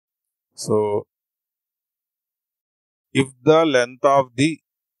So if the length of the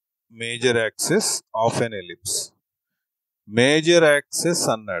major axis of an ellipse, major access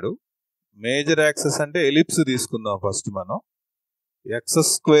అన్నాడు. Major access అంటే ellipse తీసుకుందాం first మనం. x²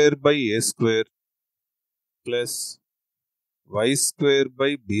 / a² plus y² /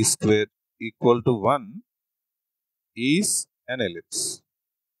 b² = 1 is an ellipse.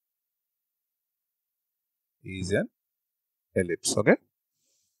 Okay,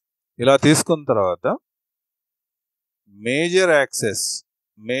 ఇలా తీసుకున్న తర్వాత major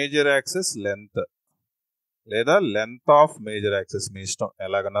access length లేదా length of major access, మీ ఇష్టం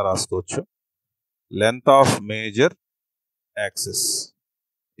ఎలాగన్నా రాసుకోవచ్చు. Length of major access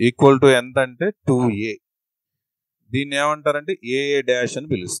equal to ఎంత అంటే 2a. దీన్ని ఏమంటారంటే AA' అని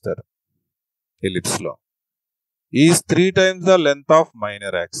పిలుస్తారు ఎలిప్స్ లో. Is 3 times the length of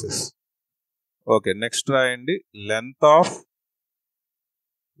minor access. Okay, next రాయండి. లెంత్ ఆఫ్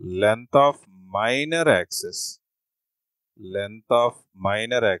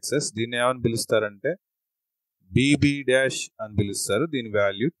మైనర్ యాక్సెస్ దీన్ని ఏమని పిలుస్తారంటే BB' అని పిలుస్తారు. దీని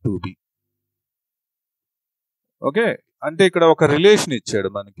వాల్యూ 2b. ఓకే, అంటే ఇక్కడ ఒక రిలేషన్ ఇచ్చాడు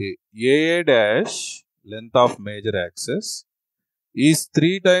మనకి. AA' length of major access is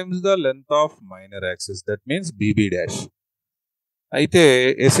 3 times the length of minor access, that means BB'. అయితే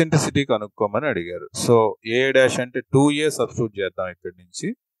ఎసెంట్రిసిటీ కనుక్కోమని అడిగారు. సో AA' అంటే 2a సబ్స్టిట్యూట్ చేద్దాం ఇక్కడి నుంచి.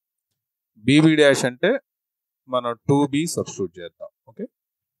 BB' అంటే మనం 2b సబ్స్టిట్యూట్ చేద్దాం. Okay,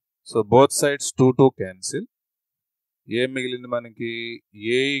 so both sides 2 cancel. ఏం మిగిలింది మనకి?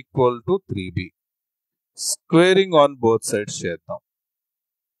 a = 3b. Squaring on both sides చేద్దాం.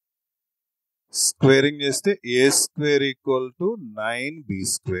 స్క్వేరింగ్ చేస్తే a² =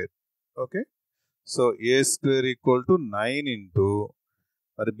 9b². Okay, so a² = 9 into,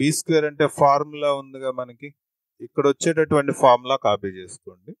 మరి b² అంటే ఫార్ములా ఉందిగా మనకి, ఇక్కడ వచ్చేటటువంటి ఫార్ములా కాపీ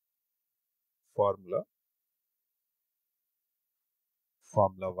చేసుకోండి. ఫార్ములా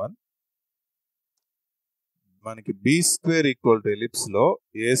 1 మనకి b² ఎలిప్స్ లో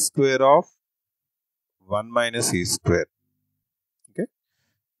a² ఆఫ్ 1 - e². ఓకే,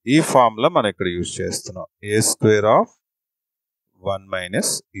 ఈ ఫార్ములా మనం ఇక్కడ యూజ్ చేస్తున్నాం. a² of 1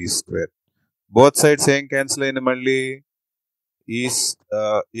 - e². Both sides ఏం క్యాన్సిల్ అయింది? మళ్ళీ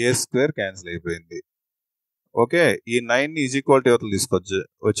a² క్యాన్సిల్ అయిపోయింది. ఓకే, ఈ 9 ఈక్వాలిటీ యువతలు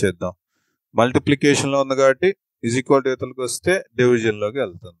వచ్చేద్దాం. మల్టిప్లికేషన్ లో ఉంది కాబట్టి ఈక్వాలిటీ యువతలకు వస్తే డివిజన్ లోకి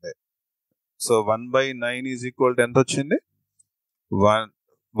వెళ్తుంది. సో 1/9 ఎంత వచ్చింది? 1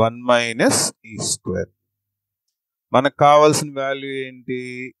 - e². మనకు కావాల్సిన వాల్యూ ఏంటి?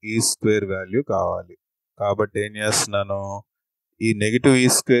 e² వాల్యూ కావాలి. కాబట్టి ఏం చేస్తున్నాను, ఈ నెగిటివ్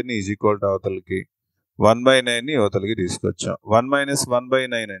e² ని అవతలకి, 1/9 అవతలకి తీసుకొచ్చాం. 1 -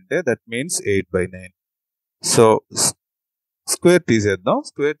 1/9 అంటే దట్ మీన్స్ 8/9. సో స్క్వేర్ తీసేద్దాం.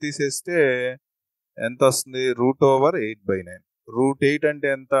 స్క్వేర్ తీసేస్తే ఎంత వస్తుంది? √8/9. √8 అంటే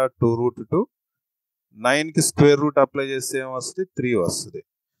ఎంత? 2√2. 9కి స్క్వేర్ రూట్ అప్లై చేస్తే ఏమొస్తుంది? 3 వస్తుంది.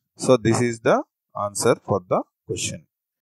 So this is the answer for the question.